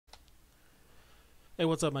Hey,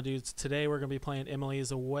 what's up, my dudes? Today we're going to be playing Emily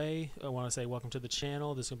is Away. I want to say welcome to the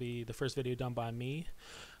channel. This will be the first video done by me.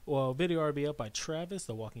 Well, video already up by Travis,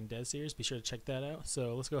 the Walking Dead series. Be sure to check that out.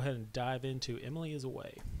 So let's go ahead and dive into Emily is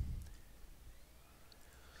Away.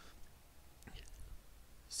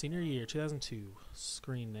 Senior year, 2002.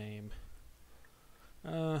 Screen name.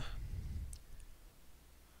 I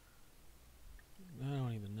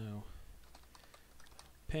don't even know.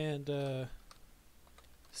 Panda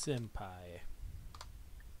Senpai.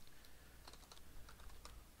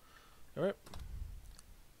 Alright.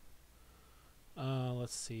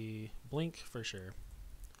 Let's see. Blink for sure.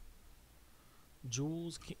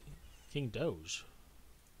 Jules King Doge.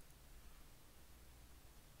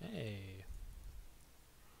 Hey.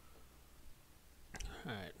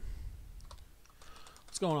 Alright.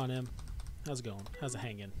 What's going on, Em? How's it going? How's it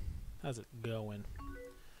hanging? How's it going?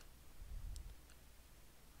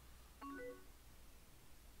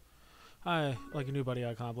 Hi, like a new buddy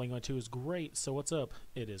icon. Blink-182 is great, so what's up?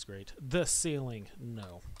 It is great. The ceiling,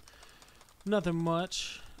 no. Nothing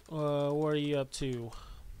much. What are you up to?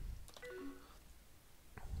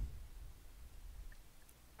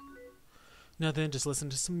 Nothing, just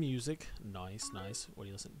listen to some music. Nice, nice. What do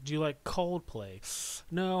you listen? Do you like Coldplay?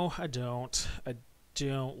 No, I don't. I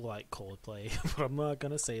don't like Coldplay, but I'm not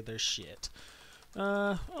gonna say they're shit.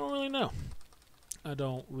 I don't really know. I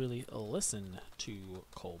don't really listen to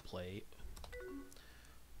Coldplay.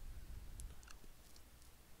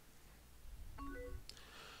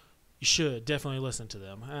 You should definitely listen to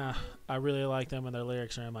them. I really like them, and their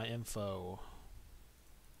lyrics are in my info.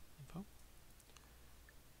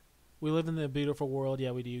 We live in the beautiful world.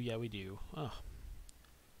 Yeah, we do. Yeah, we do. Oh.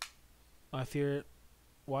 I fear.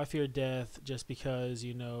 Why fear death just because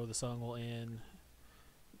you know the song will end?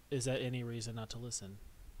 Is that any reason not to listen?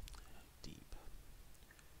 Deep.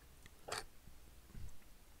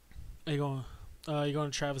 Are you going? You going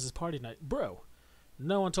to Travis's party night, bro?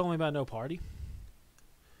 No one told me about no party.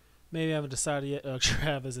 Maybe I haven't decided yet.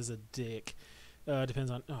 Travis is a dick. Depends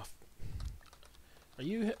on. Oh, are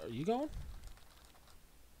you going?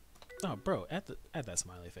 Oh, bro, at that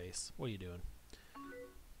smiley face. What are you doing?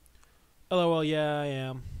 LOL. Yeah, I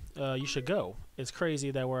am. You should go. It's crazy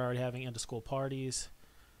that we're already having end-of-school parties.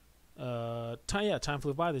 Time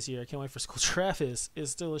flew by this year. I can't wait for school. Travis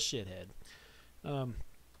is still a shithead.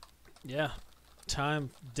 Yeah,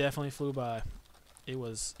 time definitely flew by. It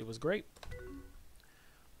was great.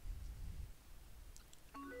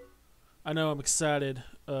 I know I'm excited.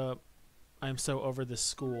 I'm so over this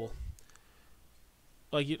school.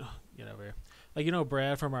 Like, get over here. Like, you know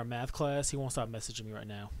Brad from our math class? He won't stop messaging me right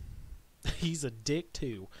now. He's a dick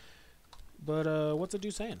too. But what's the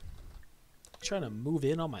dude saying? Trying to move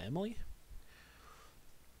in on my Emily?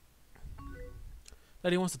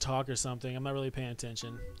 That he wants to talk or something. I'm not really paying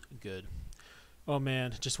attention. Good. Oh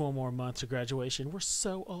man, just one more month to graduation. We're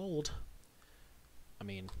so old. I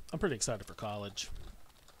mean, I'm pretty excited for college.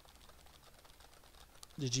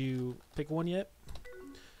 Did you pick one yet?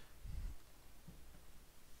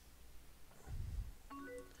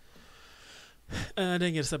 I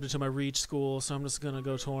didn't get accepted to my Reach school, so I'm just going to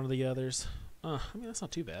go to one of the others. I mean, that's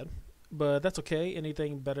not too bad. But that's okay.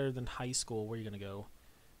 Anything better than high school. Where are you going to go?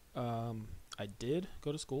 I did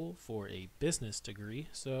go to school for a business degree,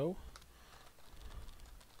 so...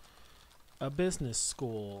 A business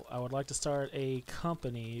school. I would like to start a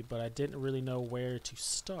company, but I didn't really know where to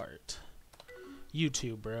start.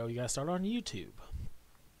 YouTube, bro. You gotta start on YouTube.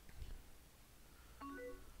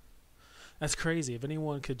 That's crazy. If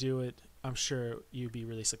anyone could do it, I'm sure you'd be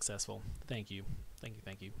really successful. Thank you. Thank you,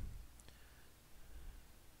 thank you.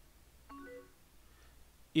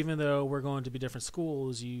 Even though we're going to be different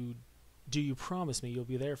schools, you promise me you'll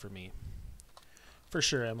be there for me? For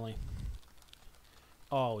sure, Emily.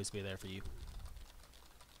 I'll always be there for you.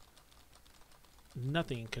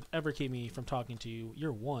 Nothing could ever keep me from talking to you.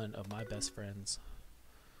 You're one of my best friends.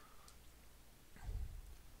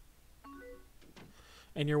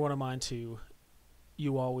 And you're one of mine too.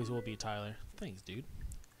 You always will be, Tyler. Thanks, dude.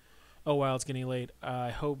 Oh wow, it's getting late. I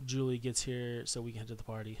hope Julie gets here so we can head to the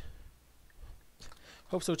party.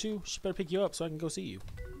 Hope so too. She better pick you up so I can go see you.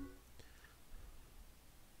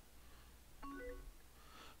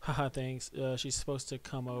 Haha, thanks. She's supposed to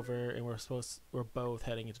come over, and we're both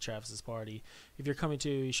heading into Travis's party. If you're coming too,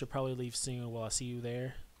 you should probably leave soon. Will I see you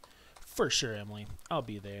there? For sure, Emily. I'll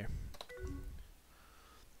be there.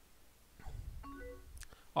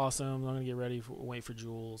 Awesome. I'm gonna get ready. Wait for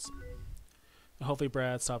Jules. And hopefully,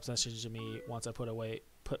 Brad stops messaging me once I put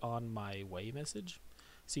on my way message.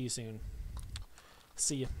 See you soon.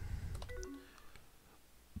 See ya.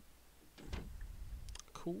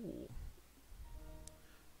 Cool.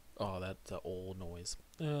 Oh, that's the old noise.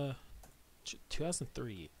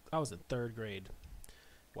 2003. I was in third grade.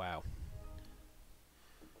 Wow.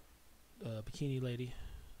 Bikini Lady.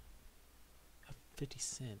 50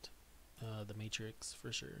 Cent. The Matrix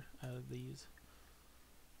for sure. Out of these.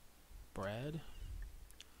 Brad.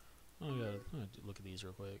 I'm gonna look at these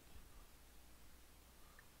real quick.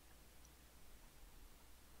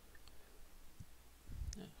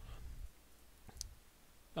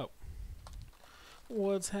 Oh.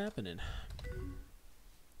 What's happening?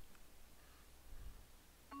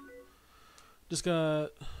 Just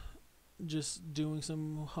doing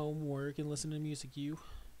some homework and listening to music.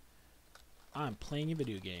 I'm playing a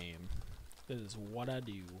video game. That is what I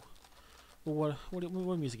do.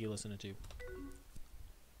 What music are you listening to?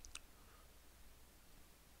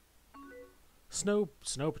 Snow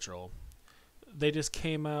Patrol. They just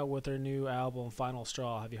came out with their new album, Final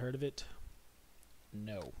Straw. Have you heard of it?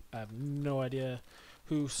 No. I have no idea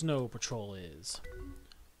who Snow Patrol is.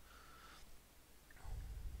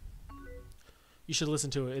 You should listen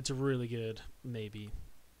to it. It's really good, maybe.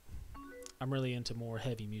 I'm really into more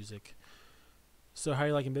heavy music. So how are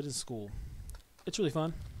you liking business school? It's really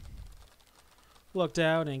fun. Looked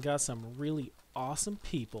out and got some really awesome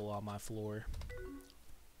people on my floor.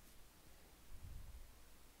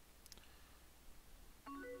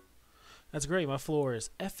 That's great. My floor is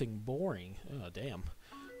effing boring. Oh, damn.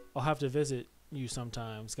 I'll have to visit you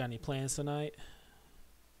sometimes. Got any plans tonight?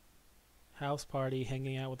 House party,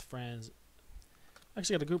 hanging out with friends.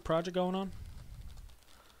 Actually got a group project going on.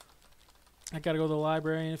 I gotta go to the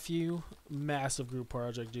library in a few. Massive group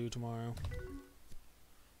project due tomorrow.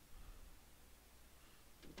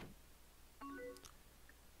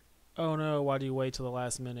 Oh no, why do you wait till the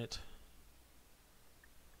last minute?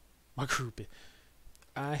 My group.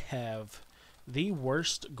 I have the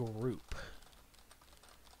worst group.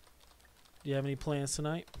 Do you have any plans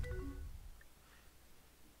tonight?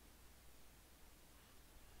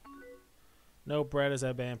 No, Brad is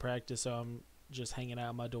at band practice, so I'm just hanging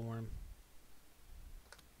out in my dorm.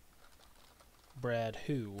 Brad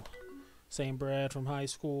who? Same Brad from high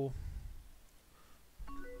school?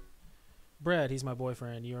 Brad, he's my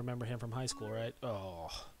boyfriend. You remember him from high school, right? Oh.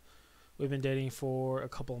 We've been dating for a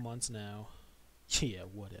couple of months now. Yeah,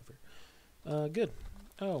 whatever. Good.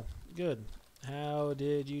 Oh, good. How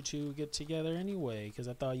did you two get together anyway? Because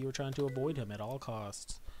I thought you were trying to avoid him at all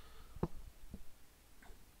costs.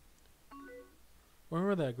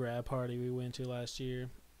 Remember that grad party we went to last year?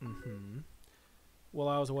 Mm-hmm. While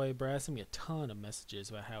I was away, Brad sent me a ton of messages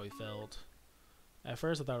about how he felt. At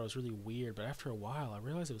first I thought it was really weird, but after a while I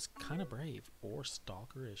realized it was kind of brave, or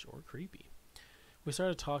stalkerish, or creepy. We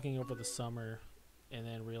started talking over the summer, and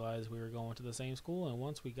then realized we were going to the same school, and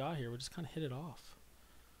once we got here, we just kind of hit it off.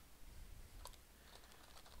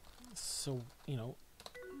 So, you know,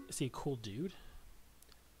 is he a cool dude?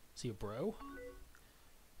 Is he a bro?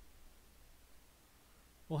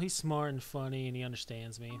 Well, he's smart and funny, and he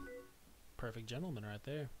understands me. Perfect gentleman right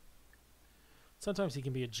there. Sometimes he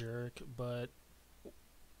can be a jerk, but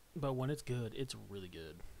when it's good, it's really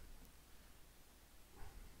good.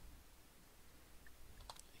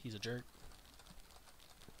 He's a jerk.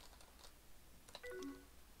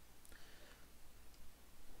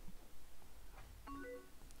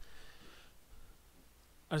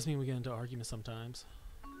 I just mean we get into arguments sometimes.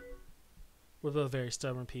 We're both very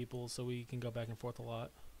stubborn people, so we can go back and forth a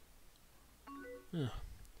lot. Yeah.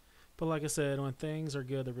 But like I said, when things are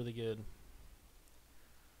good, they're really good.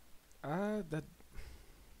 I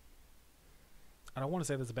don't want to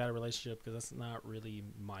say that's a bad relationship because that's not really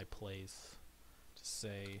my place to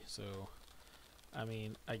say. So, I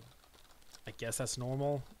mean, I guess that's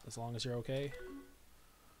normal as long as you're okay.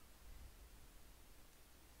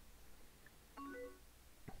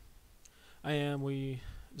 I am. We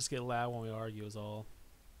just get loud when we argue is all.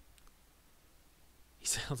 He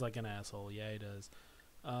sounds like an asshole. Yeah, he does.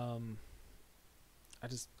 I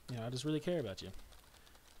just really care about you.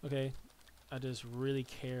 Okay? I just really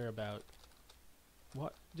care about...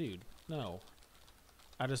 What? Dude, no.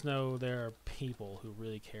 I just know there are people who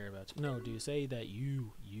really care about you. No, dude, say that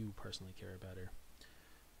you personally care about her.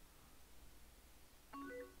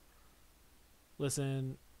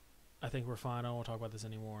 Listen, I think we're fine. I don't want to talk about this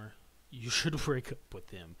anymore. You should break up with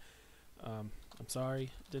him. I'm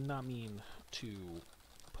sorry. Did not mean to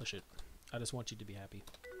push it. I just want you to be happy.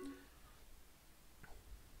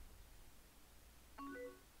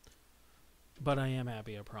 But I am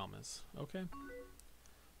happy, I promise. Okay?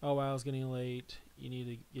 Oh, wow, it's getting late. You need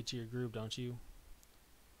to get to your group, don't you?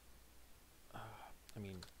 I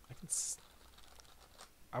mean, I can...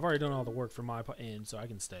 I've already done all the work for my end, so I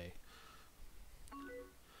can stay.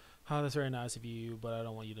 Hi, that's very nice of you, but I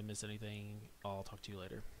don't want you to miss anything. I'll talk to you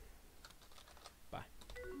later. Bye.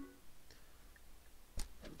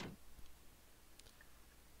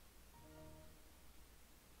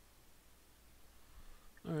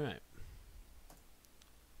 Alright.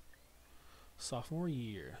 Sophomore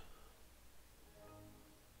year.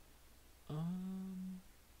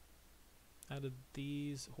 Out of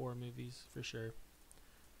these horror movies, for sure.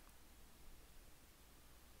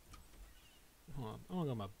 Hold on, I'm gonna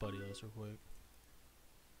go to my buddy list real quick.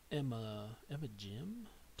 Emma Jim?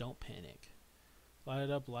 Don't panic. Light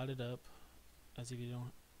it up, as if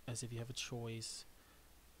you have a choice.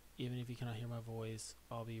 Even if you cannot hear my voice,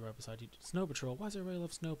 I'll be right beside you. Snow Patrol. Why does everybody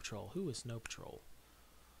love Snow Patrol? Who is Snow Patrol?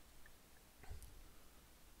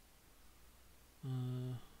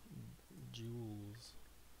 Jules.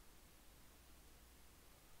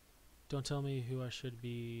 Don't tell me who I should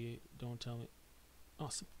be. Don't tell me. Oh,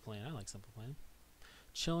 Simple Plan. I like Simple Plan.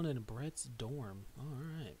 Chilling in Brett's dorm.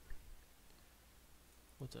 Alright.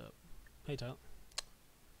 What's up? Hey, Tyler.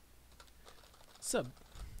 Sup,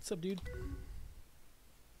 dude?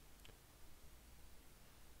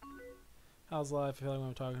 How's life? I feel like we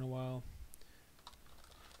haven't talked in a while.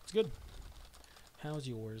 It's good. How's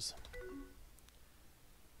yours?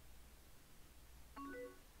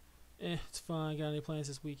 It's fine. Got any plans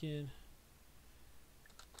this weekend?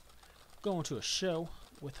 Going to a show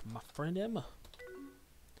with my friend Emma.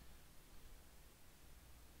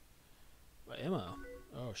 Emma?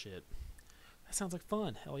 Oh shit. That sounds like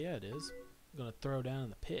fun. Hell yeah, it is. I'm gonna throw down in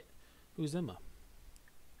the pit. Who's Emma?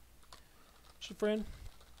 She's a friend.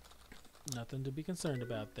 Nothing to be concerned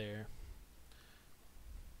about there.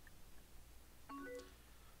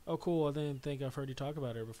 Oh cool, I didn't think I've heard you talk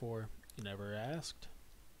about her before. You never asked.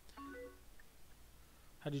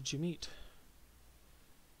 How did you meet?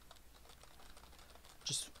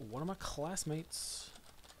 Just one of my classmates.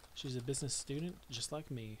 She's a business student, just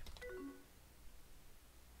like me.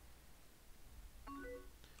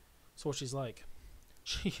 So what she's like?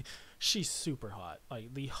 She's super hot.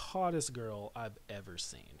 Like the hottest girl I've ever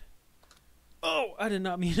seen. Oh, I did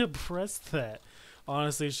not mean to press that.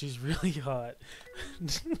 Honestly, she's really hot.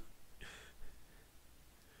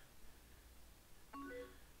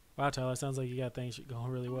 Wow, Tyler, sounds like you got things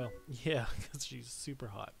going really well. Yeah, because she's super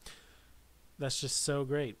hot. That's just so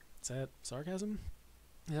great. Is that sarcasm?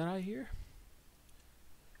 Is that I hear?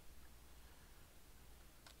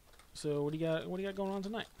 So what do you got? What do you got going on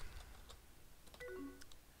tonight?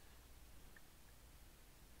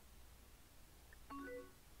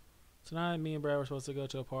 Tonight, me and Brad were supposed to go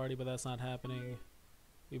to a party, but that's not happening.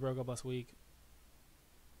 We broke up last week.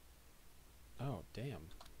 Oh, damn.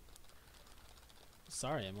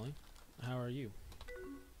 Sorry, Emily. How are you?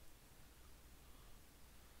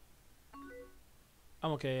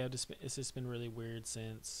 I'm okay. It's just been really weird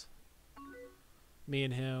since me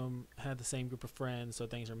and him had the same group of friends, so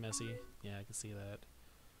things are messy. Yeah, I can see that.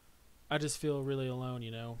 I just feel really alone,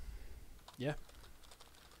 you know? Yeah.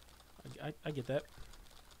 I get that.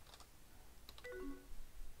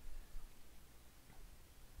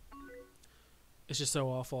 It's just so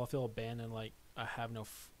awful. I feel abandoned. Like I have no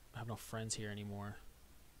friends here anymore.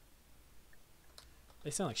 They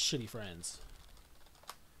sound like shitty friends.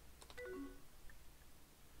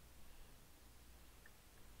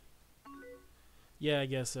 Yeah, I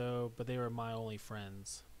guess so. But they were my only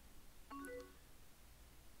friends.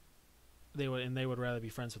 They would rather be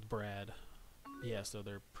friends with Brad. Yeah, so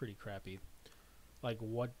they're pretty crappy. Like,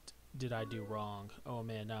 what did I do wrong? Oh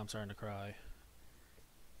man, now I'm starting to cry.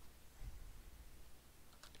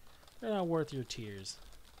 They're not worth your tears.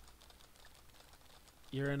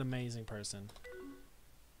 You're an amazing person.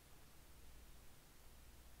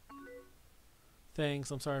 Thanks.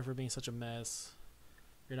 I'm sorry for being such a mess.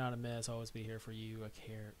 You're not a mess. I'll always be here for you.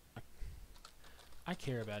 I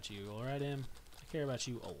care about you. All right, Em? I care about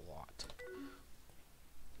you a lot.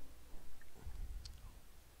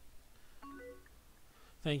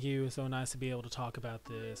 Thank you. It's so nice to be able to talk about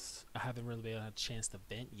this. I haven't really been had a chance to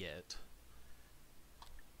vent yet.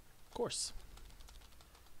 Of course.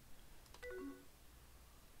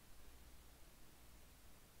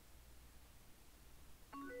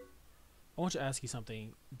 I want to ask you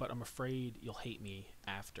something, but I'm afraid you'll hate me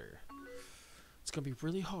after. It's gonna be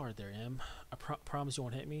really hard there, Em. I promise you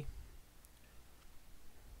won't hate me.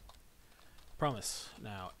 Promise.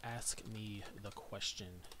 Now, ask me the question.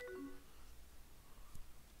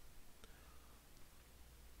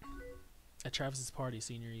 At Travis's party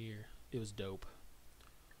senior year, it was dope.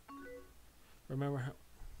 Remember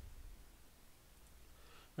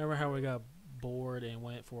how we got bored and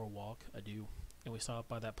went for a walk? I do. And we stopped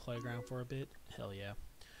by that playground for a bit? Hell yeah.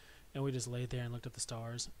 And we just laid there and looked at the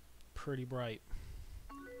stars. pretty bright.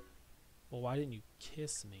 Well, why didn't you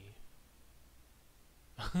kiss me?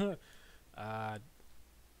 uh,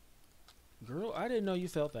 girl, I didn't know you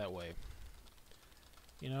felt that way.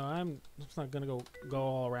 You know, I'm just not gonna go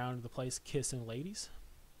all around the place kissing ladies.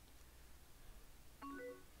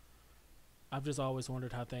 I've just always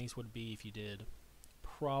wondered how things would be if you did.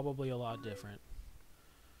 Probably a lot different.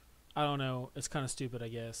 I don't know. It's kind of stupid, I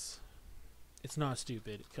guess. It's not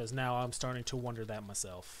stupid, because now I'm starting to wonder that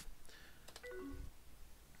myself.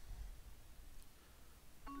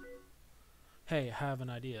 Hey, I have an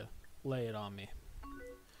idea. Lay it on me.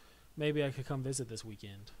 Maybe I could come visit this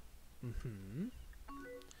weekend.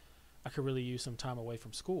 I could really use some time away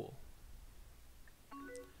from school.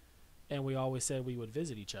 And we always said we would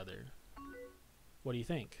visit each other. What do you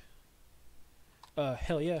think?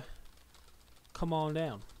 Hell yeah. Come on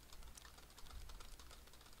down.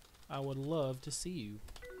 I would love to see you.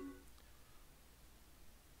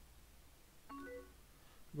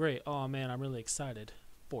 Great. Oh man, I'm really excited.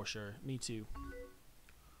 For sure. Me too.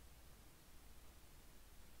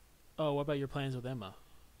 Oh, what about your plans with Emma?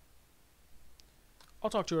 I'll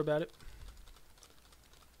talk to her about it.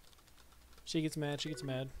 She gets mad. She gets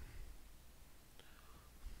mad.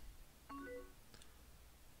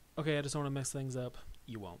 Okay, I just don't want to mess things up.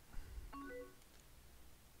 You won't.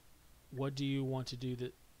 What do you want to do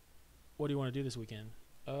what do you want to do this weekend?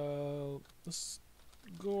 Let's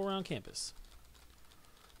go around campus.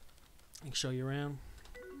 I can show you around.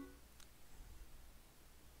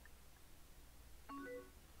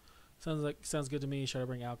 Sounds good to me. Should I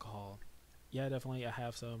bring alcohol? Yeah, definitely. I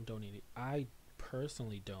have some. Don't need it. I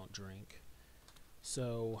personally don't drink,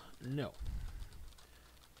 so no.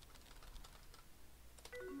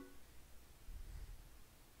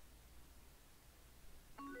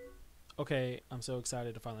 Okay, I'm so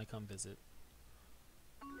excited to finally come visit.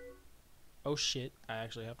 Oh shit, I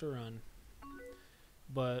actually have to run.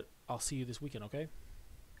 But I'll see you this weekend, okay?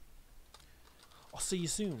 I'll see you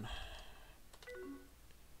soon.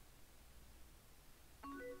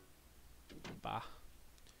 Bye.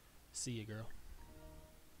 See you, girl.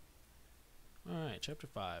 Alright, chapter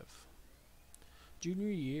 5. Junior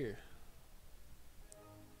year.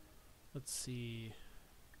 Let's see.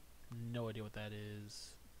 No idea what that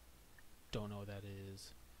is. Don't know what that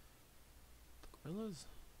is. The gorillas?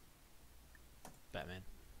 Batman.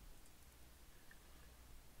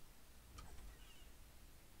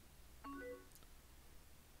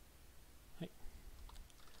 Hey.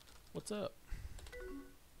 What's up?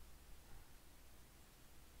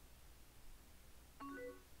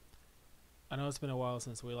 I know it's been a while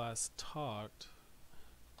since we last talked.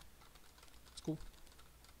 It's cool.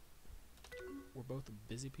 We're both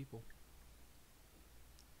busy people.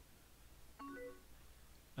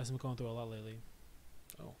 I've been going through a lot lately.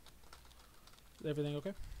 Oh. Is everything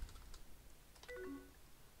okay?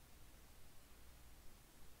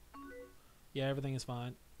 Yeah, everything is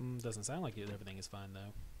fine. Doesn't sound like everything is fine,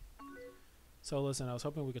 though. So, listen, I was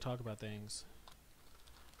hoping we could talk about things.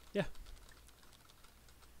 Yeah.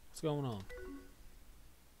 What's going on?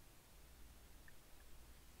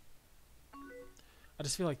 I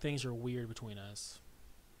just feel like things are weird between us.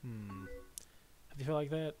 Have you felt like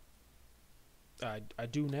that? I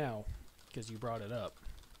do now, because you brought it up.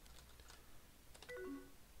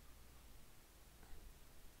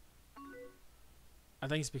 I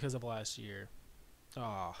think it's because of last year.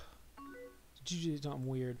 Ah, did you do something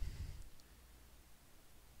weird?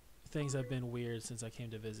 Things have been weird since I came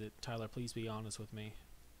to visit. Tyler, please be honest with me.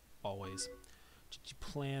 Always. Did you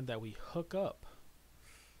plan that we hook up?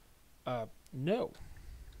 No.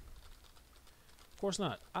 Of course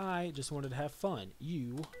not. I just wanted to have fun.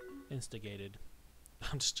 You instigated.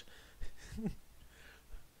 I'm just...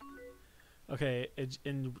 Okay,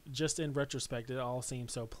 in retrospect, it all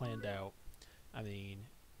seems so planned out. I mean,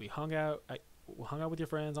 we hung out with your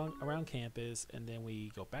friends around campus, and then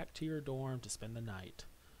we go back to your dorm to spend the night.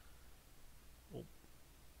 Well,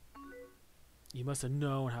 you must have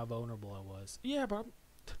known how vulnerable I was. Yeah, but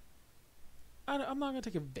I'm not gonna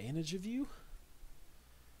take advantage of you.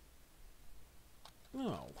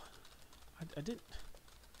 No, I didn't.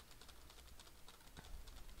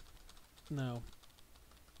 No.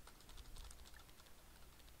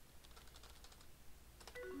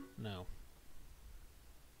 No.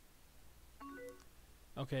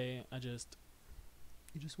 Okay,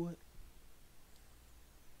 You just what?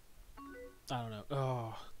 I don't know.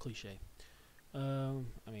 Oh, cliche. I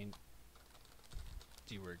mean,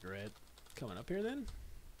 do you regret coming up here then?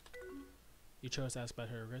 You chose to ask about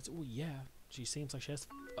her regrets. Well, yeah. She seems like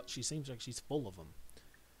she's full of them.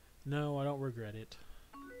 No, I don't regret it.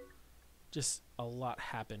 Just a lot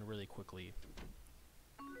happened really quickly.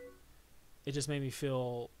 it just made me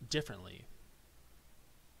feel differently.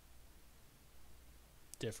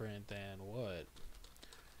 Different than what?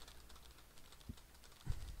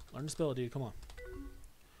 Learn to spell it, dude. Come on.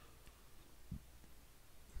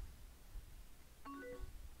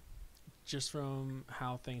 Just from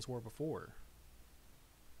how things were before.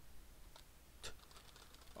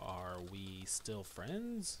 Are we still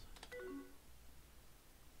friends?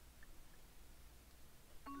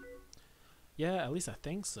 Yeah, at least I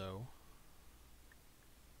think so.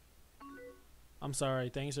 I'm sorry,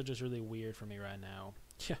 things are just really weird for me right now.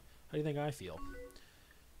 Yeah, how do you think I feel?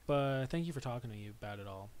 But thank you for talking to me about it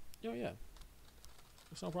all. Oh yeah,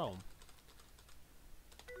 it's no problem.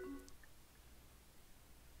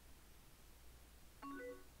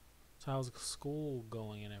 So how's school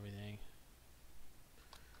going and everything?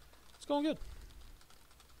 It's going good.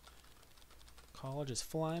 College is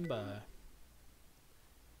flying by.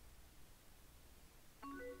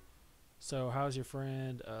 So how's your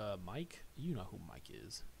friend Mike? You know who Mike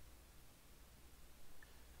is.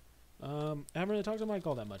 I haven't really talked to Mike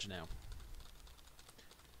all that much now.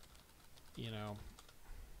 You know.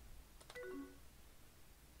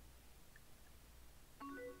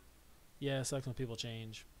 Yeah, it sucks when people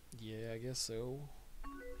change. Yeah, I guess so.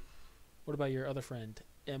 What about your other friend,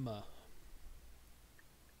 Emma?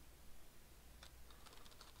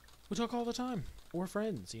 We talk all the time. We're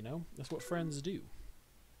friends, you know? That's what friends do.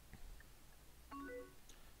 Is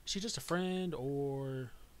she just a friend,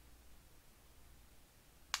 or...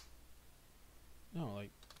 No,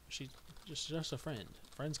 like, she's just a friend.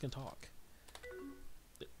 Friends can talk.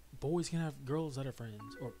 Boys can have girls that are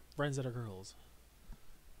friends, or friends that are girls.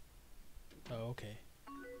 Oh, okay.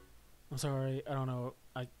 I'm sorry, I don't know.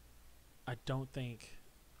 I don't think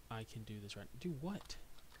I can do this right. Do what?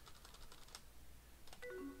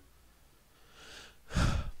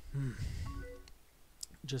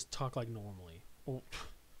 Just talk like normally. Oh.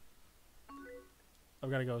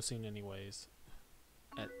 I've got to go soon anyways.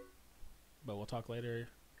 But we'll talk later.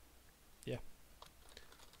 Yeah.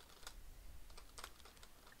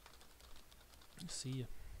 See ya.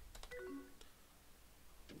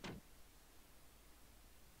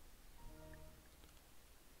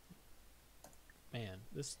 Man,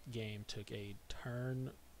 this game took a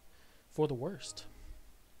turn for the worst.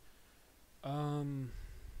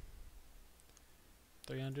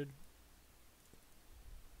 300.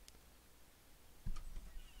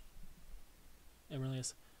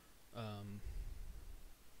 Amaryllis.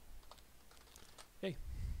 Hey.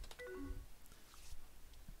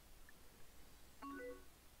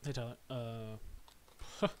 Hey, Tyler.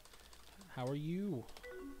 How are you?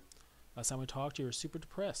 Last time we talked, you were super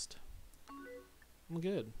depressed. I'm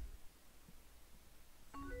good.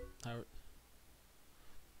 I'm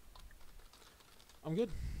good.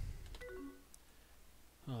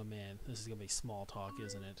 Oh man, this is gonna be small talk,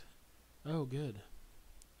 isn't it? Oh, good.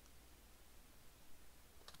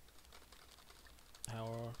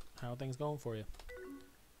 How are things going for you?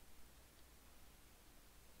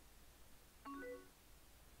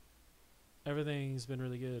 Everything's been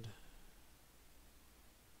really good.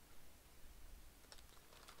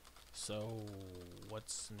 So,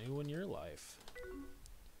 what's new in your life?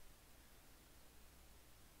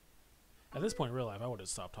 At this point in real life, I would have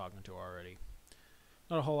stopped talking to her already.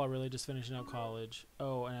 Not a whole lot, really, just finishing up college.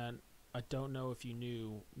 Oh, and I don't know if you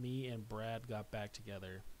knew, me and Brad got back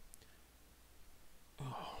together.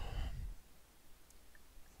 Oh,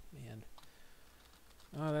 man.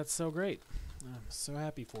 Oh, that's so great. I'm so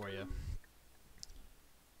happy for you.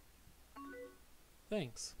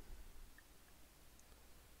 Thanks.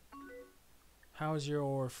 How's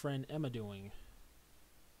your friend Emma doing?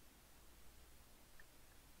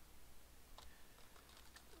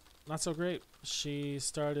 Not so great. She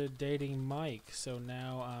started dating Mike, so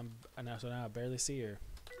now I barely see her.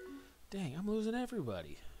 Dang, I'm losing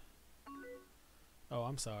everybody. Oh,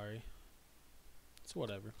 I'm sorry. It's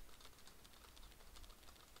whatever.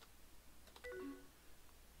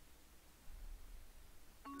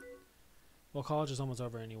 Well, college is almost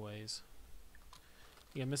over anyways.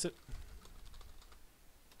 You gonna miss it?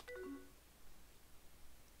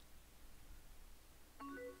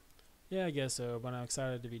 Yeah, I guess so, but I'm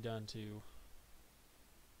excited to be done too.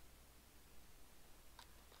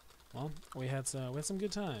 Well, we had some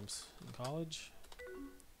good times in college.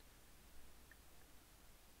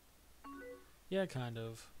 Yeah, kind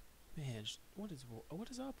of. Man, what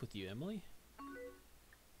is up with you, Emily?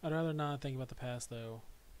 I'd rather not think about the past though.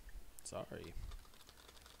 Sorry.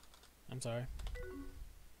 I'm sorry.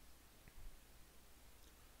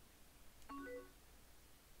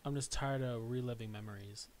 I'm just tired of reliving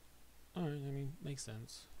memories. Alright, I mean, makes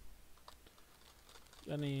sense.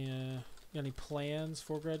 Got any Got any plans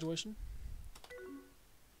for graduation?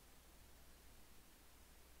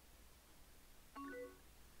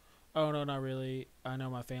 Oh, no, not really. I know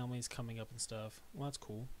my family's coming up and stuff. Well, that's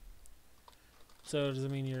cool. So, does it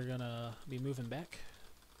mean you're gonna be moving back?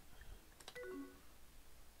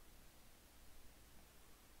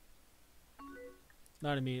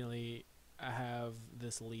 Not immediately. I have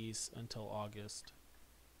this lease until August.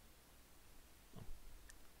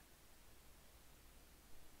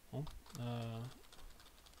 Well,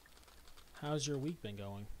 how's your week been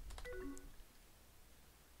going?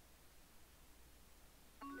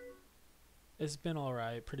 It's been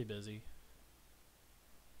alright, pretty busy.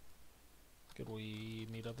 Could we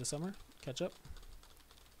meet up this summer? Catch up?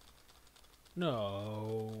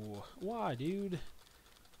 No. Why, dude?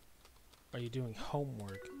 Are you doing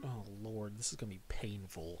homework? Oh, Lord, this is gonna be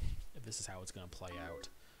painful if this is how it's gonna play out.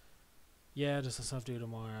 Yeah, just some stuff to do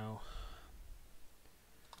tomorrow.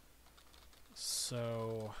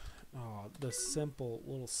 So, oh, the simple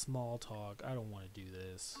little small talk. I don't want to do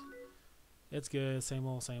this. It's good, same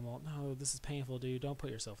old, same old. No, this is painful, dude. Don't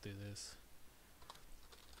put yourself through this.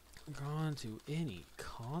 Gone to any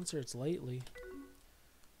concerts lately?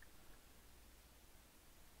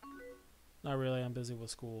 Not really, I'm busy with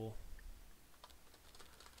school.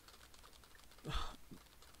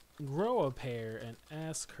 Grow a pair and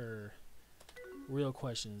ask her real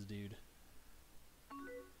questions, dude.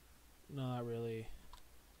 No, not really.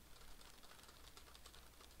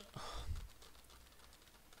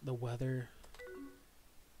 The weather.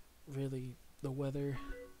 Really? The weather?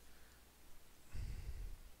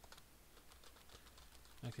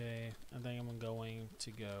 Okay, I think I'm going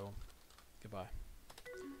to go. Goodbye.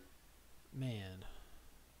 Man.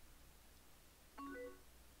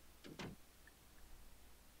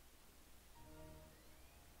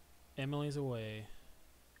 Emily's away.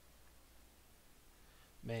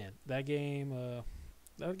 Man, that game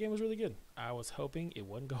was really good. I was hoping it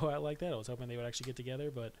wouldn't go out like that. I was hoping they would actually get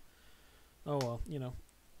together, but oh well, you know.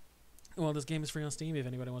 Well, this game is free on Steam if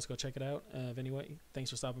anybody wants to go check it out. Anyway,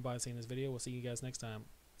 thanks for stopping by and seeing this video. We'll see you guys next time.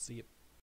 See you.